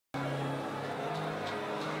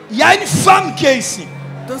Il y a une femme qui est ici.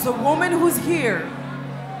 There's a woman who's here.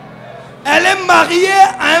 Elle est mariée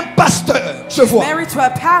à un pasteur. Je vois. Married to a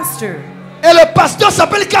pastor. Et le pasteur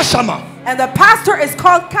s'appelle Kashama. And the pastor is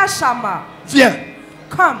called Kashama. Viens.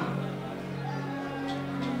 Come.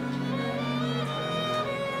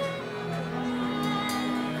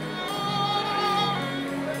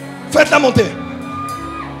 Faites-la monter.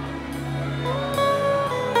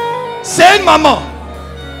 C'est une maman.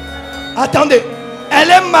 Attendez. Elle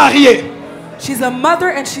est mariée. She's a mother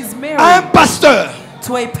and she's married à un pasteur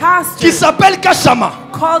to a pastor qui s'appelle Kashama.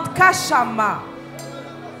 called Kashama.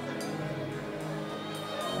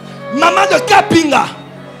 Maman de Kapinga.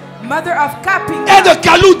 Mother of Kapinga Et de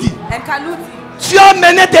Kaloudi. and Kaludi. Tu as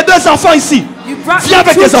amené tes deux enfants ici. You brought Viens your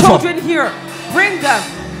avec two tes enfants. children here. Bring them.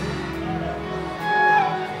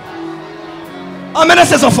 Amenez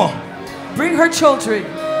ses enfants. Bring her children.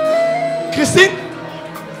 Christine,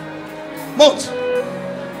 monte.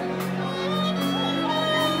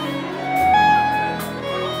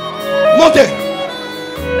 Montez.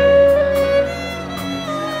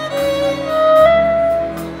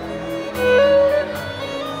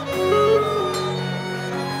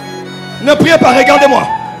 Ne priez pas, regardez-moi.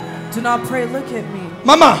 Do not pray, look at me.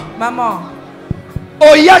 Maman, Maman,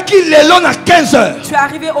 Oyaki Lelon à 15h. tu es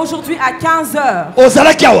arrivé aujourd'hui à 15h.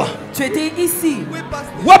 Ozalakiawa. Tu étais ici.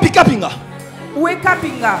 Wapi Kapinga. Où est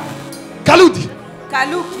Kapinga? Kaloudi.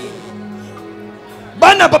 Kaluki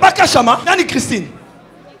Bana Baba Kashama. Nani Christine.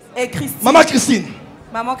 et Christine. Maman Christine.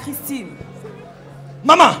 Maman Christine.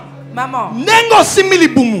 Maman. Maman. Nengo simili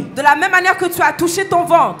bumu. De la même manière que tu as touché ton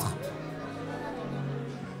ventre.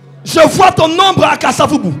 Je vois ton nombre à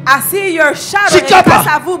Kasavubu. I see your shadow Chikapa. in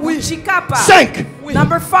Kasavubu. Oui. Chikapa. 5. Oui.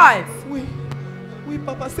 Number 5. Oui. Oui,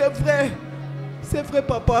 papa, c'est vrai. C'est vrai,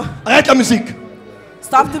 papa. Arrête la musique.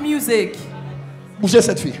 Stop the music. Bougez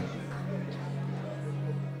cette fille.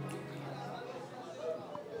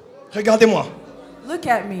 Regardez-moi. Look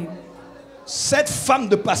at me. Cette femme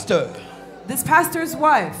de pasteur This pastor's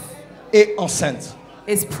wife est enceinte.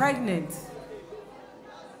 is pregnant.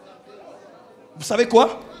 Vous savez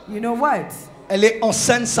quoi? You know what? Elle est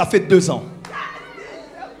enceinte, ça fait 2 ans.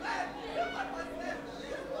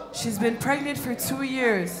 She's been pregnant for 2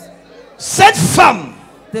 years. Cette femme,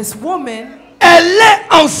 This woman, elle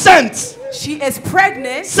est enceinte. she is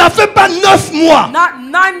pregnant. Ça fait pas 9 mois. Not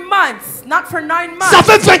 9 months. Not for 9 months. Ça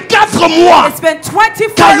fait 24 mois. It's been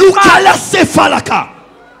 24 Kalou Kala months Sefalaka.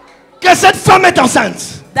 Que cette femme est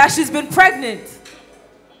enceinte. that she's been pregnant.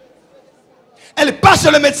 Elle passe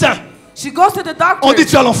chez le médecin. She goes to the doctor. On dit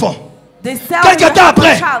tu as l'enfant. They tell Quelque her temps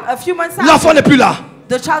après, child. A few months l'enfant after, n'est plus là.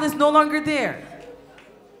 the child is no longer there.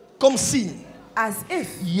 Comme si As if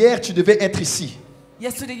hier tu devais être ici.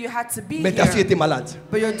 yesterday you had to be Mais ta fille here, était malade.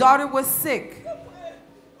 but your daughter was sick.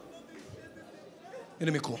 Et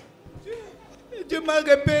le micro. Dieu m'a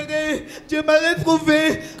repéré. Dieu m'a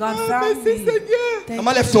retrouvé. God Oh, found merci, me. Seigneur. Thank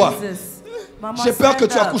Maman, you, lève-toi. Jesus. Mama, J'ai peur que stand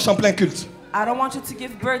tu up. accouches en plein culte. I don't want you to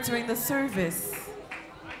give birth during the service.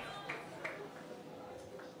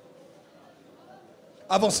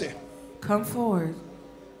 Avancez. Come forward.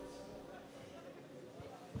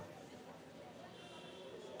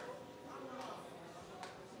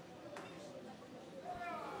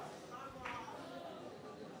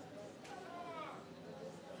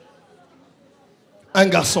 Un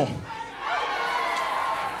garçon.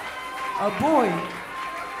 A boy.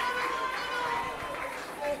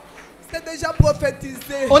 C'est déjà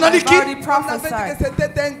prophétisé. On a dit I've qui? already On avait dit prophesied. que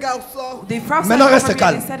c'était un garçon. They prophesied Maintenant, over reste me.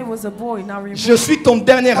 calme. They said it was a boy. Now remember. Je suis ton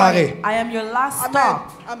dernier arrêt. I am your last Amen.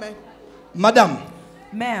 stop. Amen. Madame,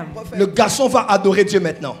 Ma'am, le garçon va adorer Dieu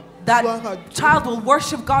maintenant. that Gloire à Dieu. child will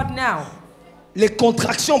worship God now. Les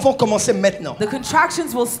contractions vont commencer maintenant. The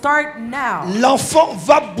contractions will start now. L'enfant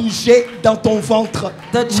va bouger dans ton ventre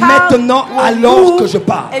The child maintenant will alors move que je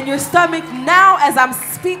parle. in your stomach now as I'm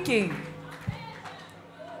speaking.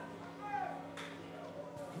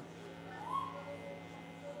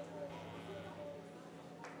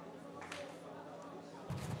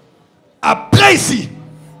 Après ici,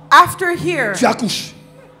 After here, tu accouches.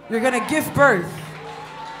 you're going to give birth.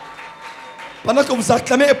 Pendant que vous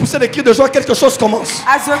acclamez et poussez des cris de joie, quelque chose commence.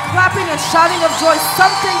 As you're clapping and shouting of joy,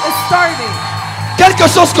 something is starting. Quelque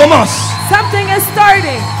chose commence. Something is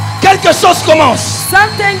starting. Quelque chose commence.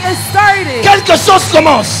 Something is starting. Quelque chose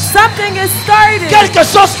commence. Something is starting. Quelque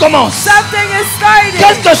chose commence. Something is starting.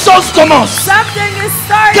 Quelque chose commence. Something is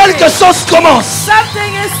starting. Quelque chose commence.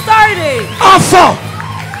 Something is starting. Enfant,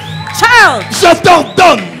 Child, je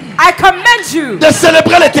t'ordonne I commend you de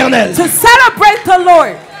célébrer l'Éternel. to celebrate the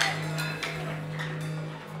Lord.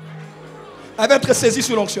 Elle va être saisie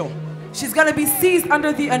sous l'onction. She's going to be seized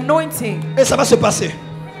under the anointing. Et ça va se passer.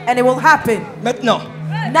 And it will happen. Maintenant.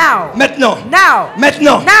 Now. Maintenant. Now.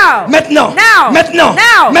 Maintenant. Now. Maintenant. Now. Maintenant.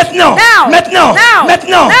 Now. Maintenant. Now. Maintenant. Now.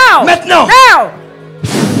 Maintenant. Now. Maintenant. Now.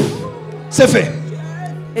 C'est fait.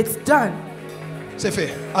 It's done. C'est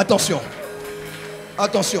fait. Attention.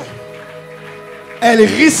 Attention. Elle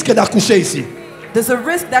risque d'accoucher ici. There's a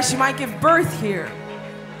risk that she might give birth here.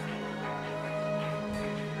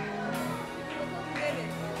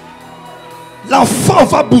 L'enfant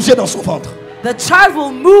va bouger dans son ventre. The child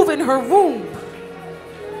will move in her womb.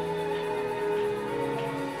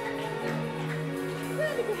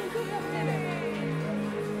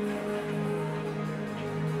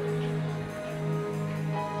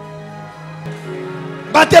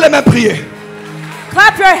 Battez les mains, priez.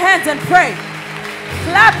 Clap your hands and pray.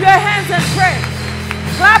 Clap your hands and pray.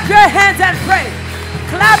 Clap your hands and pray.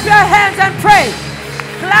 Clap your hands and pray.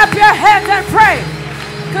 Clap your hands and pray.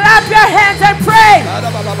 Clap your hands and pray.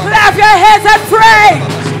 Clap your hands and pray.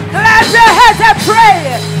 Clap your hands and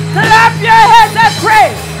pray.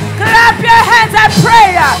 Clap your hands and pray.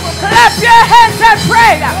 Clap your hands and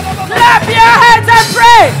pray. Clap your hands and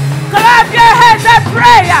pray. Clap your hands and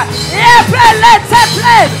pray. Clap your hands and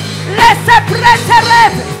pray. Laissez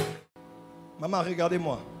prêter. Maman,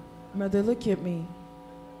 regardez-moi. Mother, look at me.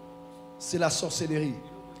 C'est la sorcellerie.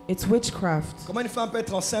 It's witchcraft. Comment une femme peut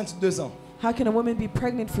être enceinte 2 ans? How can a woman be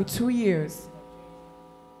pregnant for 2 years?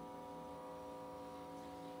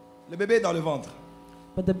 Le bébé est dans le ventre.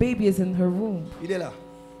 But the baby is in her womb. Il est là.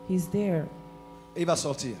 He's there. Et il va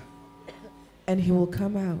sortir. And he will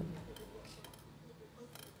come out.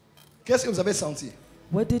 Qu'est-ce que vous avez senti?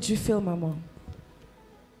 What did you feel, Maman?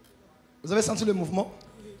 Vous avez senti le mouvement?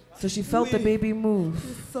 So she felt the baby move.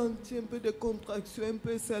 J'ai senti un peu de contraction, un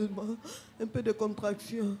peu seulement, un peu de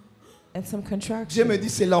contraction. And some contraction. Dieu me dit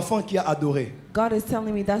c'est l'enfant qui a adoré. God is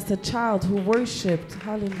telling me that's the child who worshipped.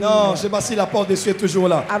 Hallelujah. Non, je sais pas si la porte de Dieu est toujours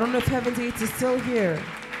là. I don't know if heaven's gate is still here.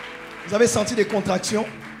 Vous avez senti des contractions?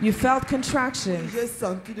 You felt contraction. J'ai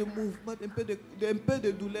senti des mouvements, un peu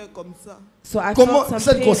de douleur comme ça. So I Comment felt some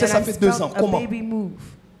cette pain grossesse and a I fait 2 ans? felt a Comment? baby move.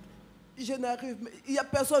 Je n'arrive, il n'y a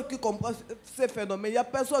personne qui comprend ces phénomènes. Il n'y a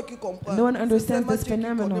personne qui comprend. No one understands C'est this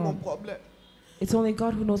seulement Dieu qui connaît mon phenomenon. problème. It's only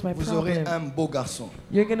God who knows my Vous aurez problem. un beau garçon.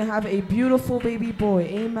 You're going to have a beautiful baby boy.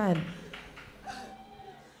 Amen.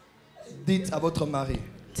 Dites à votre mari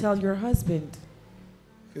Tell your husband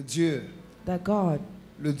que Dieu, that God,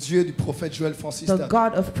 le Dieu du prophète Joël Francis, the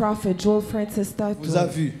God of prophet Joel Francis vous a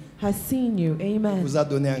Tato, vu, has seen you. Amen. vous a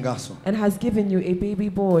donné un garçon. And has given you a baby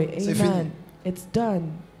boy. C'est fini. Amen. It's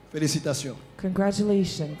done. Félicitations.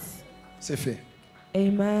 Congratulations. C'est fait.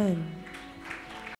 Amen.